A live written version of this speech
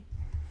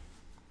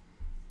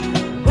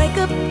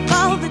up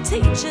all the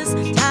teachers,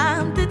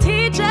 time to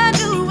teach a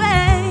new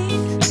way.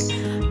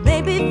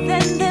 Maybe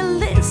then they'll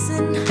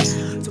listen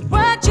to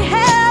what you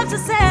have to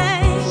say.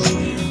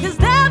 'Cause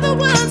they're the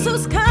ones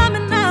who's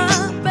coming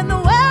up and the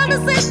world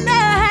is in their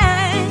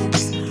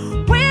hands.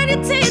 When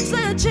you teach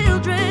the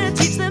children,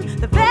 teach them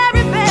the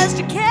very best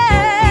you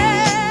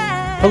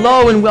can.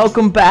 Hello and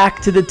welcome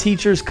back to the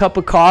Teacher's Cup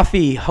of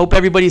Coffee. Hope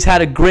everybody's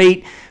had a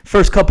great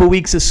first couple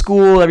weeks of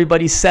school.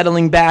 Everybody's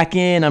settling back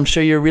in. I'm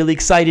sure you're really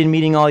excited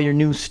meeting all your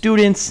new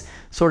students,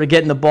 sort of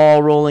getting the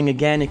ball rolling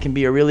again. It can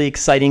be a really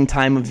exciting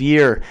time of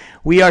year.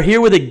 We are here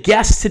with a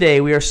guest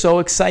today. We are so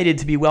excited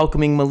to be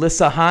welcoming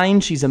Melissa Hine.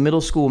 She's a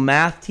middle school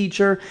math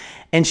teacher,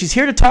 and she's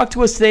here to talk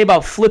to us today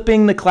about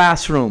flipping the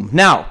classroom.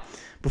 Now,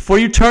 before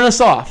you turn us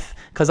off,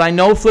 because I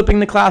know flipping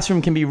the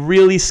classroom can be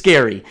really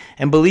scary.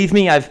 And believe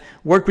me, I've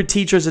worked with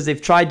teachers as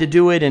they've tried to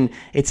do it, and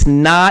it's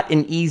not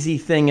an easy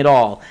thing at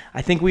all.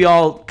 I think we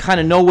all kind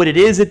of know what it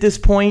is at this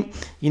point.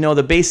 You know,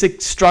 the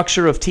basic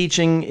structure of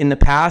teaching in the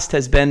past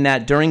has been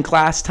that during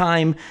class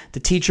time, the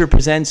teacher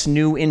presents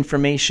new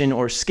information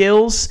or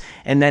skills,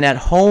 and then at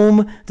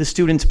home, the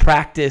students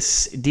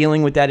practice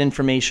dealing with that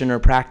information or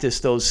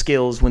practice those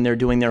skills when they're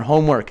doing their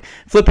homework.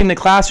 Flipping the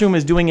classroom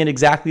is doing it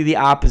exactly the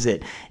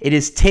opposite. It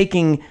is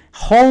taking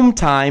home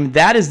time.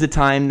 That is the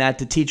time that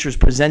the teacher is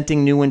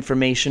presenting new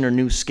information or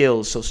new skills.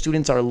 So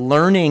students are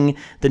learning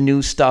the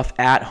new stuff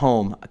at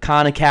home.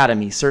 Khan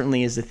Academy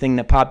certainly is the thing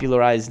that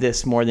popularized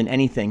this more than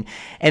anything.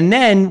 And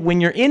then when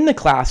you're in the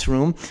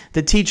classroom,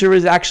 the teacher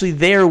is actually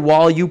there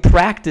while you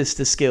practice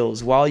the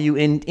skills, while you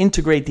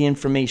integrate the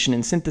information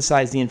and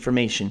synthesize the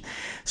information.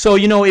 So,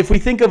 you know, if we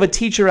think of a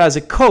teacher as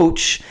a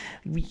coach,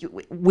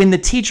 when the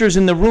teacher's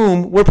in the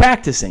room, we're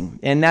practicing.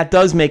 And that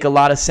does make a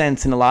lot of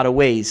sense in a lot of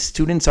ways.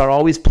 Students are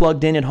always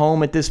plugged in at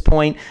home at this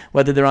point,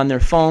 whether they're on their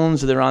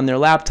phones or they're on their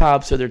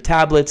laptops or their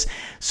tablets.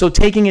 So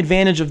taking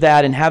advantage of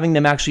that and having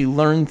them actually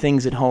learn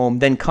things at home,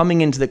 then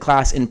coming into the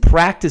class and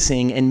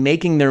practicing and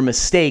making their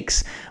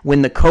mistakes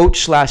when the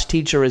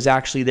coach/teacher is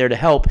actually there to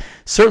help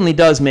certainly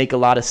does make a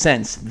lot of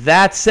sense.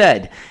 That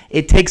said,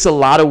 it takes a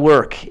lot of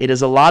work. It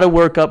is a lot of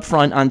work up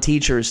front on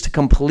teachers to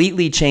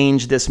completely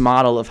change this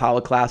model of how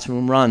a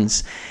classroom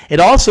runs.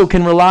 It also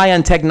can rely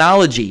on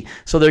technology.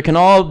 So there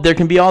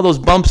can be all those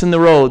bumps in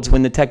the roads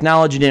when the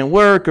technology didn't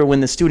work or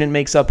when the student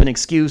makes up an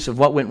excuse of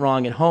what went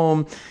wrong at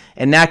home.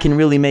 And that can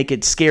really make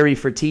it scary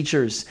for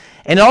teachers.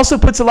 And it also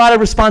puts a lot of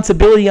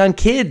responsibility on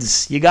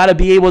kids. You got to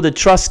be able to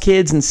trust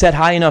kids and set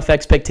high enough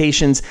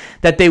expectations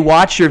that they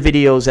watch your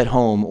videos at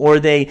home, or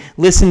they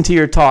listen to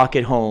your talk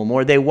at home,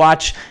 or they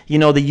watch, the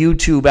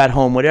YouTube at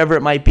home, whatever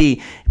it might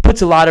be. It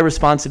puts a lot of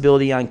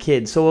responsibility on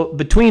kids. So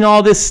between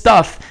all this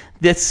stuff,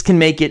 this can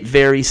make it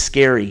very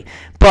scary.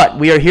 But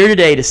we are here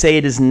today to say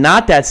it is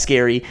not that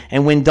scary,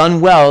 and when done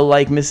well,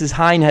 like Mrs.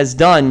 Hine has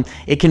done,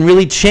 it can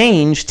really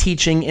change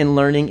teaching and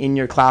learning in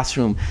your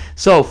classroom.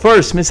 So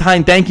first, Ms.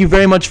 Hine, thank you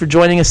very much for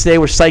joining us today.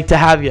 We're psyched to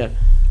have you.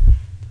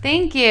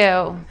 Thank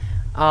you.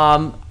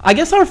 I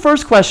guess our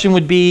first question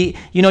would be,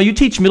 you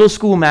teach middle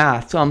school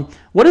math.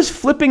 What does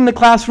flipping the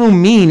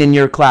classroom mean in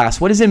your class?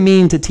 What does it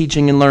mean to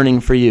teaching and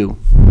learning for you?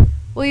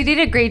 Well, you did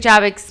a great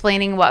job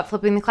explaining what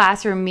flipping the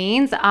classroom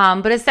means,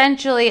 but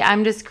essentially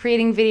I'm just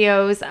creating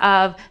videos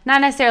of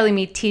not necessarily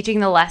me teaching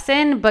the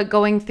lesson, but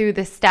going through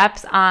the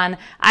steps on.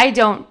 I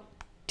don't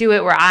do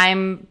it where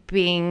I'm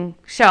being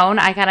shown.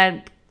 I kind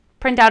of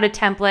print out a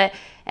template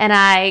and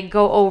I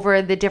go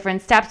over the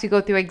different steps. We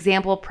go through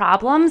example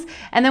problems,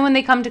 and then when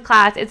they come to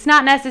class, it's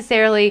not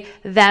necessarily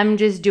them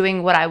just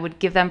doing what I would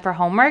give them for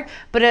homework,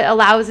 but it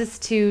allows us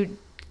to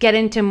get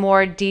into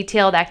more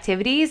detailed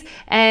activities,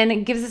 and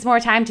it gives us more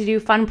time to do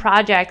fun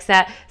projects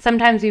that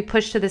sometimes we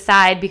push to the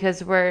side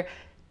because we're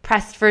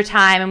pressed for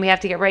time and we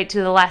have to get right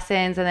to the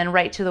lessons and then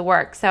right to the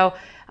work. So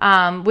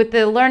with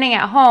the learning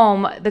at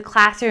home, the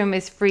classroom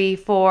is free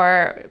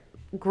for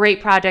great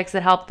projects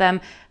that help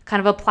them kind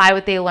of apply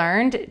what they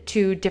learned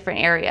to different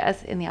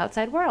areas in the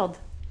outside world.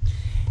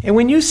 And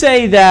when you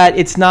say that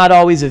it's not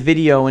always a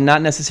video and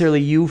not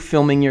necessarily you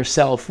filming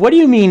yourself, what do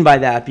you mean by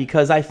that?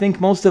 Because I think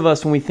most of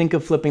us, when we think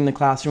of flipping the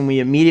classroom, we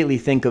immediately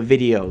think of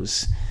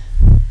videos.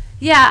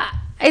 Yeah,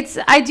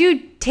 I do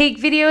take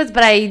videos,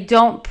 but I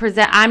don't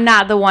present. I'm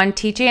not the one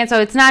teaching it, so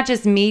it's not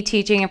just me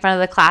teaching in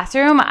front of the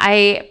classroom.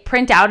 I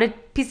print out a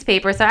piece of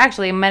paper. So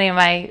actually, many of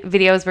my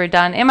videos were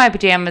done in my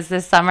pajamas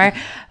this summer.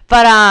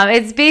 But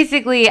it's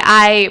basically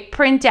I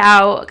print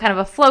out kind of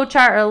a flow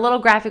chart or a little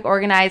graphic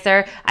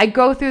organizer. I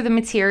go through the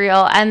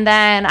material, and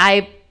then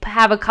I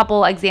have a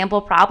couple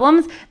example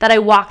problems that I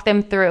walk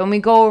them through, and we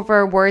go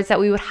over words that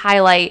we would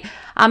highlight.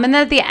 And then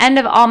at the end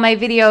of all my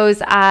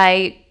videos,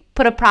 I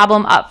put a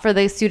problem up for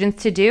the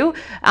students to do.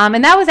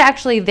 And that was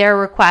actually their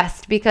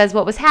request, because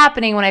what was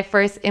happening when I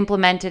first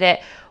implemented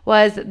it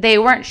was they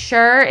weren't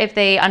sure if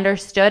they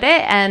understood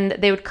it, and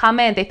they would come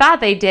in, they thought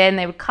they did, and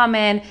they would come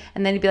in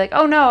and then you'd be like,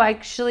 oh no, I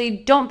actually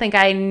don't think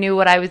I knew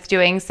what I was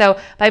doing. So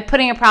by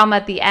putting a problem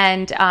at the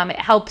end, it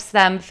helps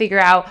them figure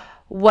out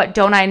what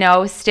don't I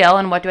know still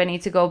and what do I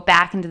need to go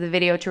back into the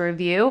video to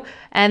review.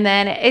 And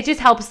then it just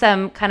helps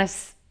them kind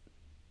of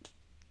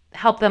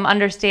help them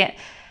understand,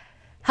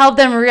 help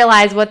them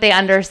realize what they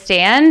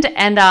understand,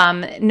 and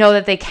know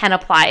that they can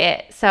apply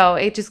it. So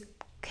it just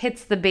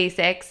hits the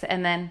basics,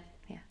 and then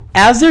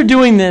As they're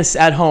doing this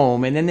at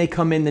home and then they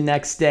come in the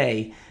next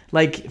day,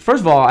 like,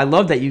 first of all, I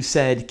love that you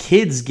said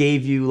kids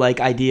gave you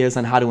like ideas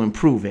on how to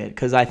improve it,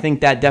 because I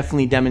think that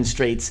definitely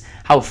demonstrates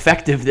how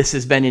effective this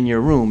has been in your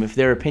room if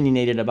they're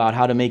opinionated about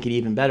how to make it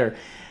even better.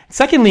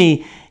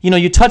 Secondly,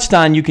 you touched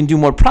on you can do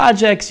more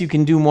projects, you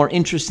can do more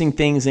interesting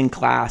things in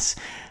class.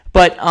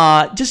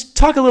 But just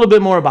talk a little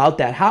bit more about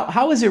that.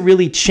 How has it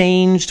really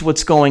changed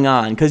what's going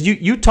on? Because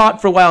you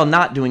taught for a while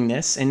not doing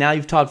this, and now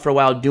you've taught for a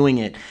while doing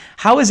it.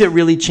 How has it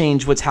really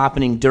changed what's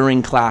happening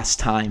during class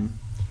time?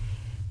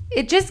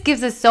 It just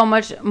gives us so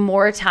much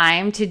more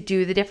time to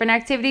do the different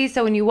activities.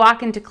 So when you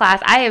walk into class,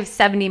 I have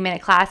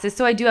 70-minute classes,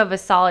 so I do have a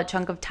solid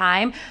chunk of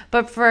time.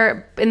 But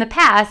in the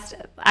past,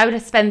 I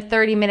would spend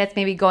 30 minutes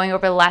maybe going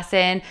over the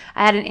lesson.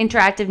 I had an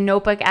interactive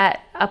notebook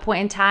at a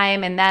point in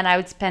time, and then I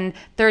would spend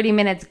 30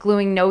 minutes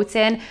gluing notes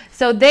in.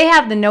 So they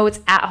have the notes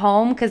at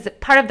home because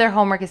part of their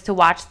homework is to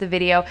watch the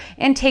video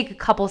and take a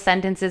couple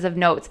sentences of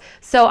notes.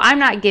 So I'm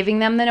not giving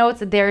them the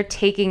notes, they're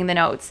taking the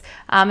notes.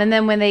 And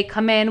then when they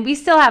come in, we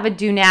still have a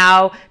do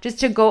now just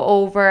to go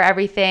over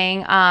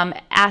everything,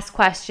 ask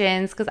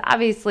questions, because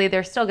obviously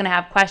they're still going to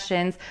have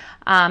questions.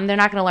 They're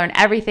not going to learn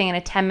everything in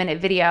a 10-minute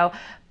video,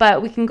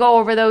 but we can go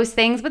over those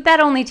things, but that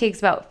only takes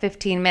about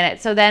 15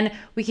 minutes. So then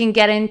we can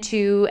get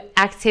into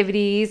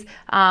activities,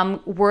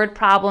 word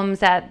problems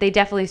that they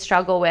definitely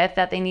struggle with,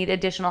 that they need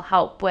additional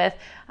help with,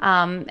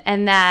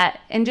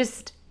 and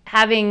just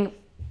having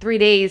 3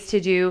 days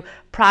to do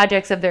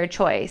projects of their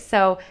choice.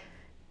 So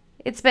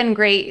it's been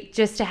great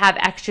just to have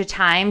extra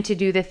time to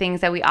do the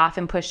things that we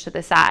often push to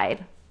the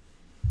side.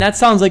 That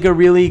sounds like a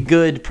really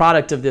good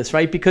product of this,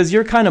 right? Because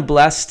you're kind of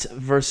blessed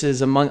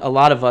versus among a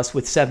lot of us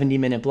with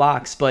 70-minute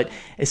blocks, but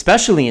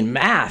especially in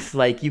math,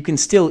 like you can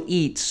still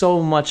eat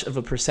so much of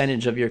a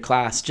percentage of your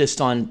class just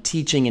on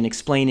teaching and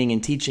explaining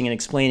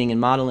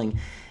and modeling.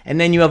 And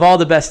then you have all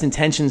the best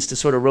intentions to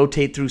sort of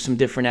rotate through some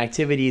different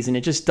activities, and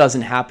it just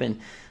doesn't happen.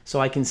 So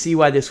I can see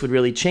why this would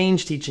really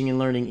change teaching and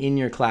learning in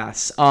your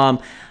class.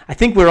 I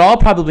think we're all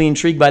probably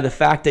intrigued by the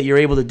fact that you're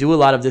able to do a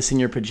lot of this in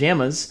your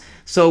pajamas.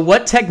 So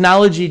what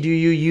technology do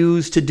you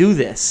use to do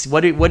this?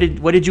 What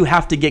did you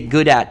have to get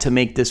good at to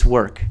make this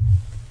work?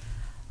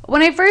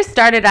 When I first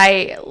started,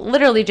 I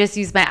literally just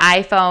used my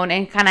iPhone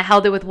and kind of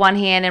held it with one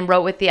hand and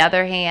wrote with the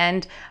other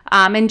hand,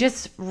 and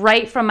just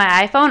right from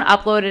my iPhone,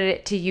 uploaded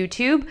it to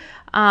YouTube.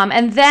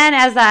 And then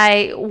as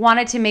I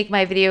wanted to make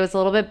my videos a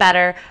little bit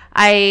better,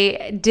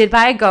 I did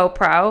buy a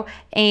GoPro,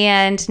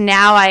 and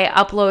now I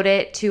upload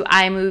it to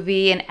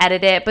iMovie and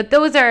edit it. But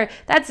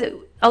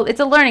it's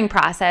a learning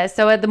process.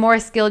 So the more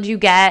skilled you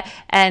get,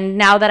 and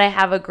now that I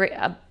have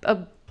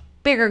a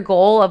bigger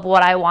goal of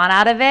what I want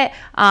out of it,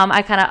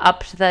 I kind of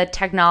upped the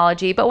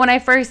technology. But when I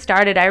first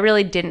started, I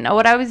really didn't know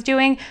what I was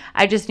doing.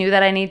 I just knew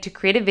that I needed to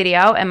create a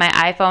video, and my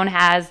iPhone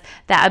has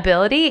that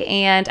ability,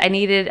 and I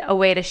needed a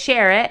way to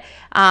share it.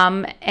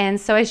 And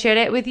so I shared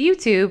it with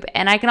YouTube,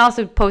 and I can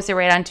also post it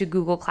right onto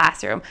Google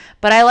Classroom.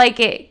 But I like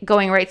it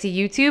going right to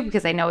YouTube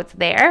because I know it's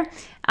there.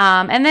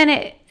 And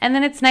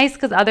then it's nice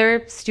because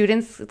other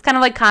students, it's kind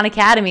of like Khan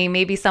Academy,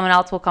 maybe someone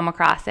else will come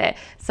across it.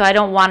 So I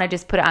don't want to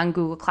just put it on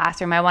Google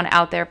Classroom. I want it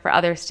out there for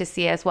others to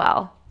see as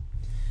well.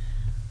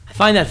 I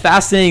find that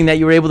fascinating that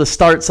you were able to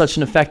start such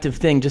an effective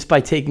thing just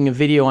by taking a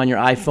video on your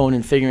iPhone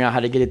and figuring out how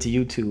to get it to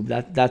YouTube.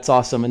 That's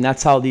awesome, and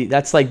that's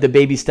like the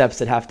baby steps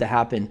that have to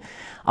happen.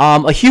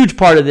 A huge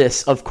part of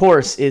this, of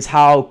course, is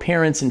how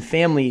parents and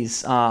families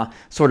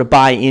sort of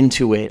buy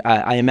into it.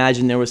 I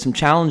imagine there were some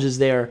challenges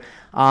there.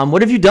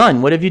 What have you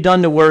done? What have you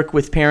done to work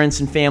with parents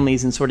and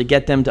families and sort of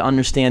get them to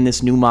understand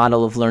this new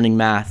model of learning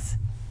math?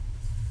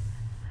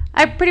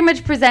 I pretty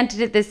much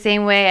presented it the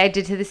same way I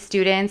did to the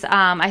students.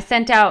 I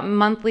sent out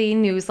monthly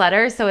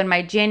newsletters. So in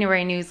my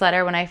January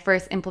newsletter, when I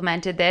first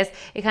implemented this,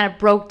 it kind of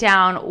broke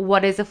down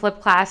what is a flipped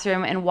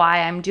classroom and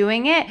why I'm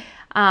doing it.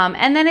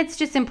 And then it's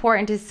just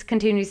important to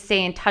continue to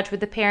stay in touch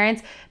with the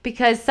parents,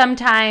 because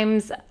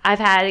sometimes I've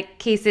had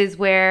cases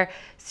where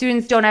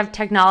students don't have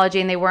technology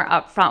and they weren't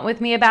upfront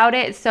with me about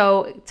it.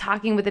 So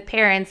talking with the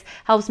parents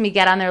helps me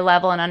get on their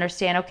level and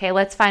understand, okay,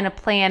 let's find a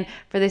plan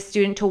for the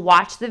student to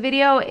watch the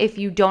video if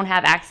you don't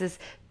have access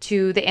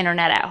to the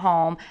internet at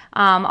home.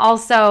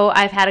 Also,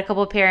 I've had a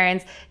couple of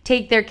parents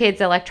take their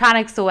kids'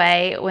 electronics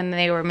away when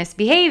they were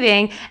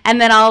misbehaving,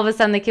 and then all of a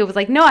sudden the kid was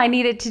like, no, I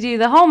need it to do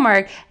the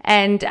homework.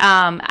 And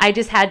I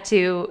just had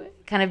to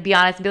kind of be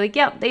honest and be like,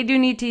 yep, they do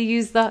need to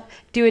to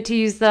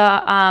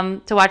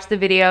watch the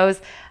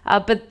videos.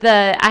 But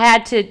I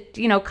had to,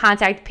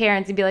 contact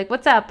parents and be like,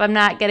 what's up? I'm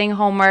not getting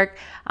homework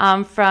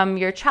from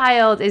your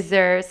child. Is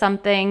there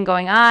something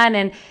going on?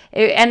 And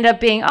it ended up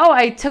being,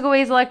 I took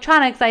away his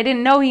electronics. I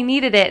didn't know he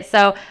needed it.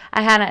 So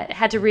I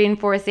had to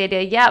reinforce the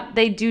idea, yep,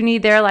 they do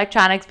need their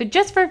electronics, but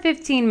just for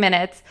 15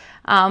 minutes.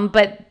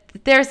 But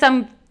there's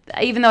some,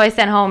 even though I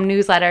sent home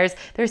newsletters,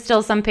 there's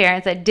still some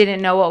parents that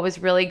didn't know what was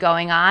really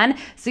going on.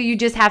 So you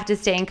just have to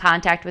stay in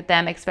contact with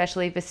them,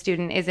 especially if a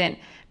student isn't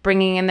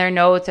bringing in their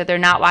notes or they're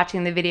not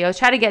watching the videos.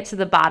 Try to get to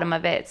the bottom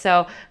of it.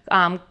 So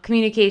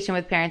communication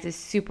with parents is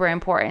super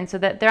important so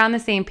that they're on the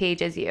same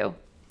page as you.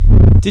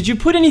 Did you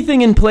put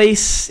anything in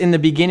place in the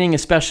beginning,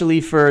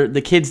 especially for the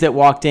kids that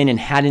walked in and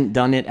hadn't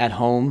done it at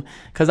home?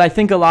 Because I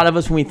think a lot of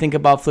us, when we think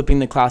about flipping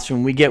the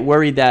classroom, we get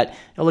worried that,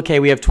 okay,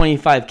 we have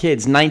 25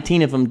 kids,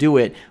 19 of them do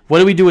it. What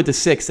do we do with the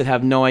 6 that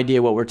have no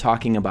idea what we're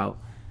talking about?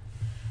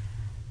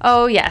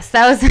 Oh, yes,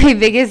 that was my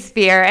biggest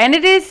fear, and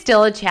it is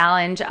still a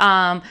challenge.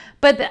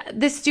 But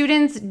the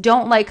students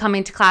don't like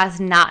coming to class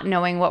not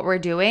knowing what we're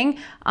doing.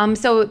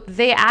 So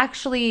they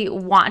actually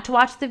want to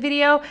watch the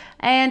video.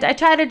 And I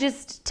try to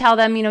just tell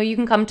them, you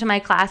can come to my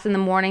class in the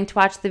morning to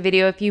watch the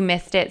video if you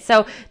missed it.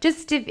 So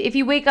just if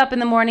you wake up in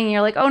the morning and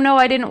you're like, oh no,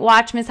 I didn't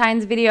watch Ms.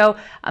 Hines' video,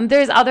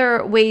 there's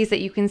other ways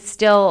that you can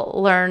still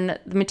learn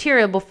the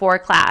material before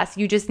class.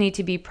 You just need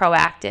to be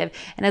proactive.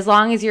 And as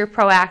long as you're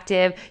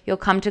proactive, you'll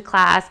come to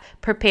class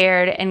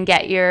prepared and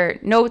get your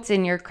notes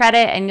and your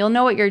credit, and you'll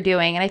know what you're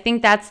doing. And I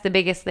think that's the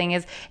biggest thing,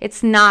 is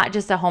it's not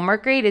just a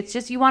homework grade. It's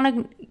just you want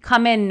to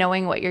come in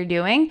knowing what you're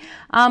doing.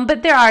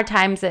 But there are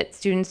times that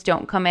students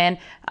don't come in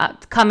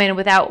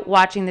without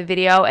watching the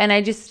video, and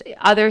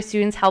other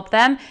students help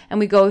them, and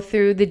we go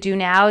through the do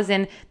nows,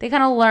 and they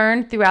kind of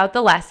learn throughout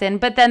the lesson.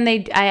 But then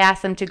I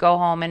ask them to go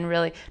home and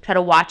really try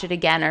to watch it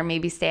again, or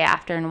maybe stay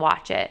after and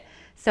watch it.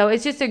 So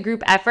it's just a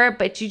group effort,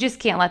 but you just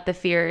can't let the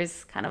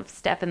fears kind of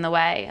step in the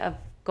way of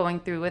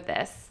going through with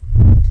this.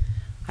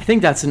 I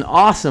think that's an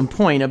awesome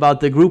point about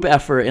the group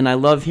effort, and I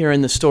love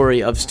hearing the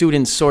story of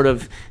students sort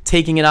of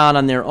taking it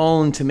on their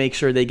own to make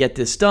sure they get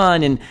this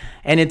done.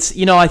 And it's,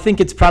 I think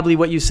it's probably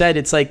what you said.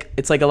 It's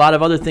like a lot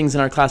of other things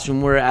in our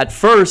classroom where at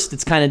first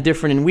it's kind of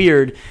different and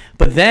weird,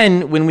 but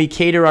then when we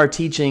cater our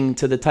teaching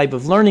to the type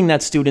of learning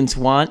that students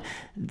want,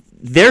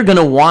 they're going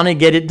to want to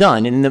get it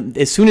done. And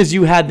as soon as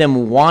you had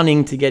them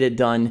wanting to get it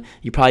done,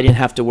 you probably didn't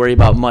have to worry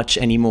about much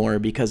anymore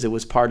because it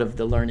was part of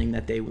the learning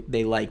that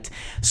they liked.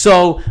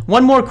 So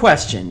one more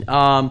question.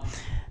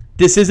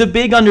 This is a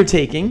big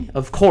undertaking,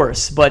 of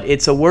course, but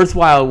it's a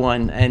worthwhile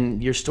one,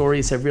 and your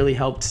stories have really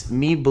helped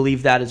me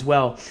believe that as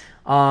well.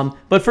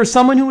 But for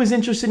someone who is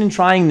interested in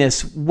trying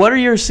this, what are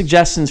your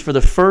suggestions for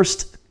the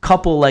first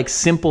couple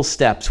simple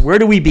steps? Where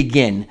do we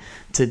begin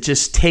to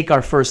just take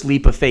our first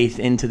leap of faith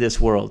into this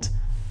world?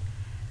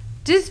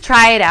 Just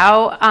try it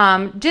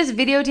out. Just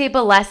videotape a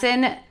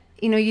lesson.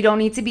 You don't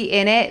need to be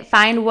in it.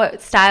 Find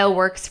what style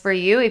works for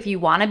you if you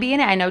want to be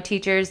in it. I know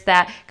teachers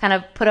that kind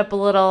of put up a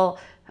little,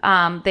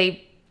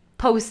 they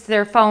post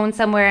their phone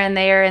somewhere and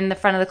they're in the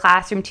front of the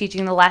classroom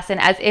teaching the lesson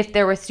as if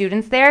there were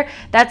students there.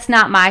 That's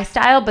not my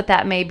style, but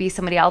that may be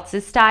somebody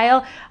else's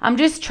style.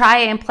 Just try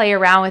it and play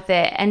around with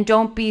it, and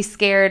don't be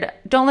scared.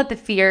 Don't let the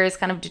fears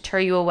kind of deter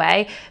you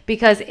away,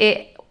 because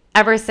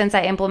ever since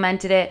I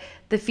implemented it,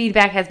 the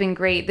feedback has been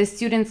great. The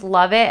students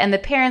love it, and the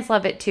parents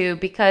love it too,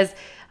 because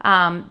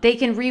they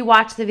can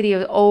rewatch the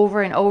video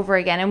over and over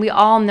again. And we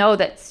all know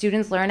that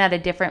students learn at a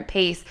different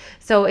pace.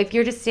 So if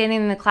you're just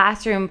standing in the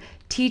classroom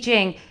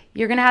teaching,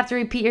 you're going to have to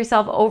repeat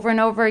yourself over and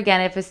over again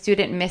if a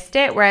student missed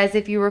it. Whereas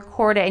if you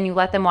record it and you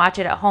let them watch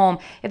it at home,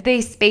 if they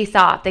space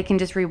off, they can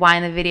just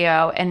rewind the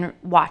video and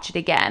watch it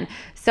again.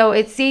 So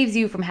it saves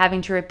you from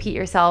having to repeat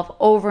yourself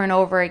over and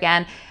over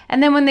again.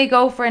 And then when they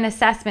go for an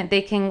assessment,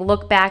 they can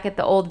look back at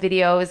the old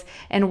videos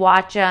and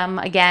watch them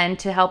again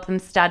to help them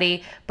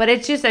study. But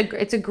it's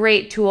a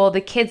great tool.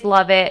 The kids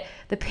love it.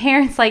 The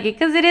parents like it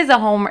because it is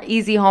a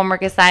easy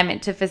homework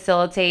assignment to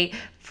facilitate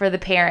for the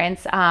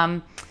parents.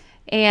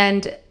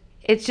 And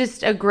it's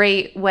just a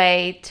great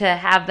way to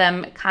have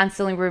them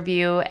constantly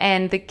review,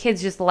 and the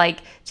kids just like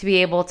to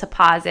be able to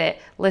pause it,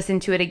 listen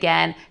to it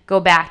again, go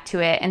back to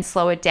it, and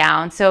slow it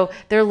down. So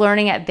they're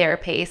learning at their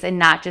pace and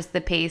not just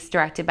the pace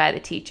directed by the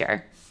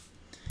teacher.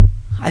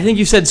 I think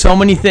you said so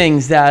many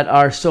things that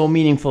are so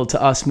meaningful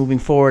to us moving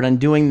forward on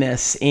doing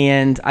this,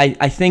 and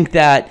I think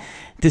that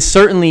this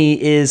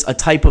certainly is a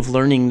type of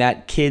learning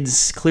that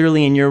kids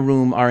clearly in your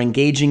room are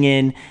engaging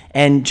in,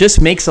 and just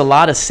makes a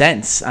lot of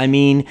sense. I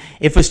mean,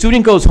 if a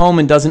student goes home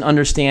and doesn't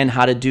understand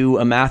how to do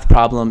a math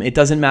problem, it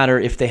doesn't matter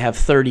if they have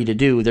 30 to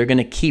do. They're going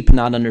to keep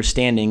not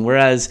understanding.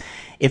 Whereas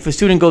if a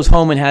student goes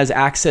home and has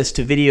access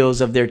to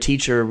videos of their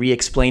teacher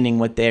re-explaining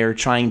what they're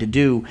trying to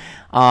do,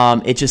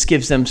 it just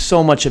gives them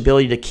so much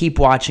ability to keep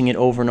watching it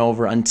over and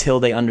over until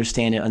they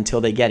understand it,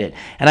 until they get it.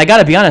 And I got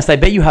to be honest, I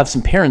bet you have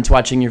some parents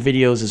watching your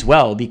videos as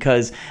well,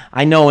 because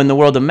I know in the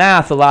world of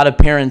math, a lot of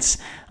parents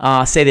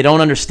say they don't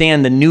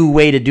understand the new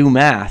way to do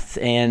math.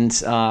 And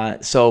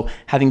so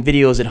having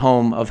videos at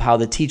home of how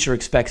the teacher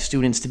expects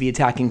students to be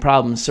attacking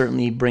problems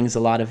certainly brings a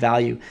lot of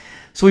value.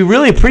 So we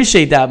really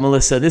appreciate that,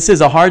 Melissa. This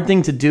is a hard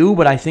thing to do,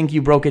 but I think you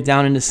broke it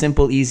down into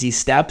simple, easy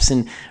steps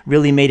and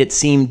really made it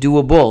seem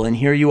doable. And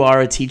here you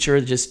are, a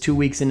teacher just 2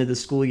 weeks into the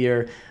school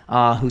year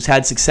who's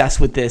had success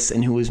with this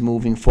and who is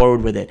moving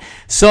forward with it.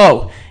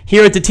 So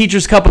here at the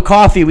Teacher's Cup of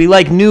Coffee, we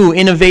like new,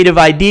 innovative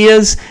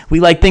ideas.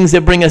 We like things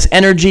that bring us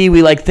energy.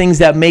 We like things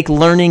that make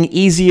learning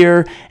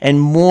easier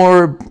and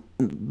more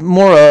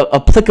more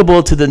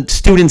applicable to the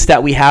students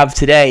that we have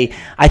today.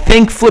 I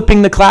think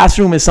flipping the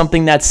classroom is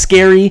something that's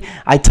scary.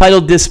 I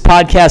titled this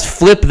podcast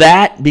Flip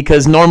That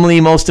because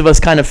normally most of us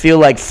kind of feel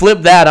like,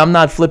 flip that, I'm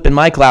not flipping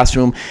my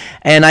classroom.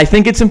 And I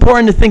think it's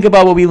important to think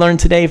about what we learned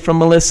today from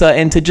Melissa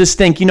and to just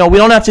think, we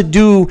don't have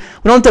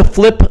to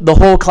flip the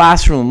whole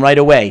classroom right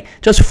away.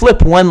 Just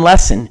flip one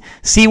lesson.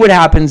 See what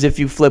happens if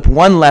you flip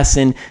one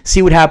lesson,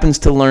 see what happens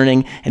to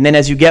learning, and then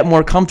as you get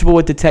more comfortable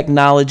with the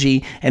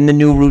technology and the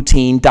new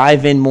routine,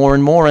 dive in more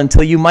and more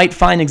until you might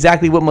find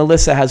exactly what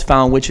Melissa has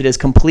found, which it has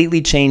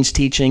completely changed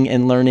teaching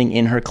and learning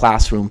in her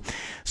classroom.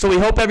 So we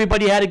hope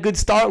everybody had a good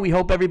start. We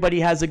hope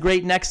everybody has a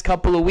great next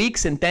couple of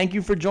weeks, and thank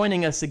you for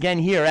joining us again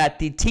here at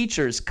the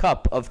Teacher's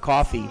Cup of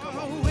Coffee.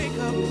 Wake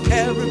up,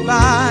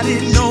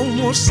 everybody, no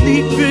more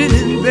sleeping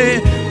in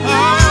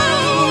bed.